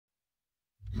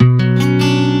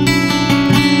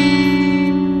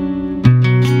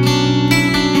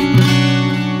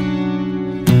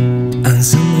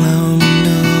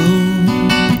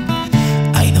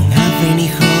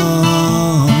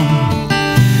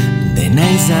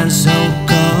nights are so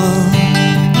cold,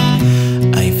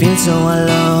 I feel so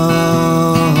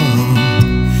alone.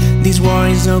 This war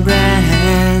is so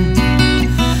grand,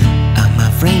 I'm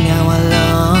afraid now I'm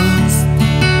lost.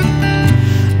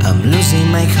 I'm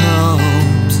losing my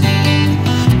hopes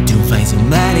to find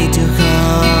somebody to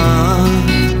hold.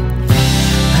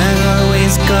 I'm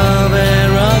always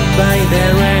covered up by the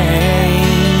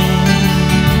rain.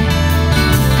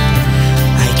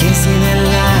 I can see the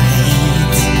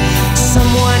light,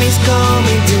 someone is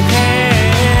coming to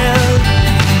help.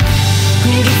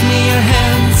 Give me your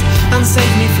hands and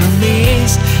save me from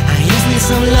this. I just need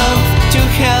some love to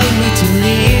help me to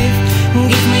live.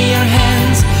 Give me your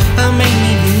hands and make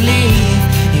me believe.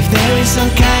 If there is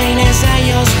some kindness, I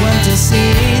just want to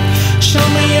see it. Show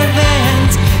me your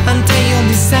hands and take all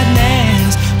this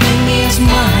sadness. Make me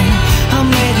smile, I'm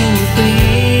begging you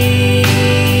please.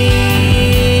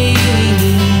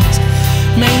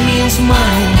 Make me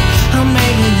smile, I'm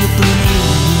begging you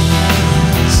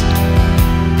please.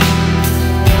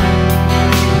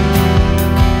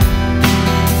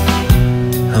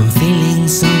 I'm feeling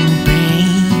some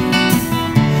pain,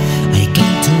 I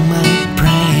came to my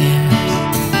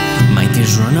prayers. My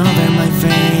tears run over my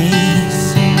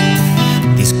face.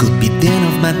 This could be the end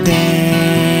of my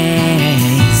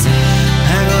days.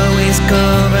 I'm always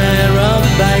covered up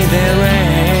by the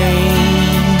rain.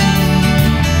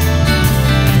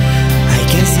 I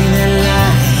can see the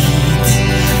light,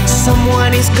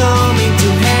 someone is coming to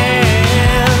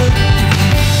help.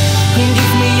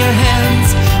 Give me your hands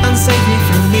and save me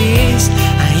from this.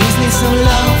 I just need some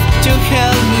love to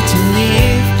help me to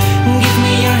live. Give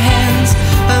me your hands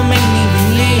and make me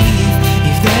believe.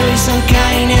 If there is some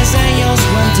kindness, I just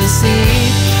want to see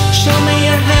it. Show me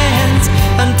your hands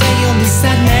and take all this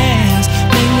sadness.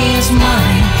 Make me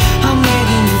smile, I'm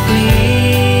begging you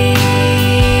please.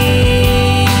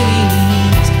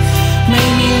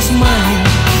 Make me smile,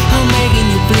 I'm begging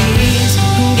you please.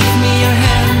 Give me your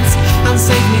hands and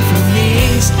save me from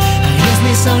this. I just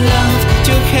need some love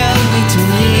to help me to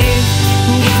live.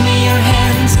 Give me your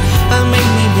hands and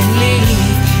make me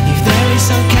believe. If there is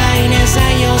some kindness,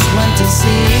 I just want to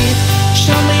see it.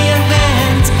 Show me your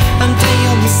hands and take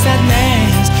all this sadness.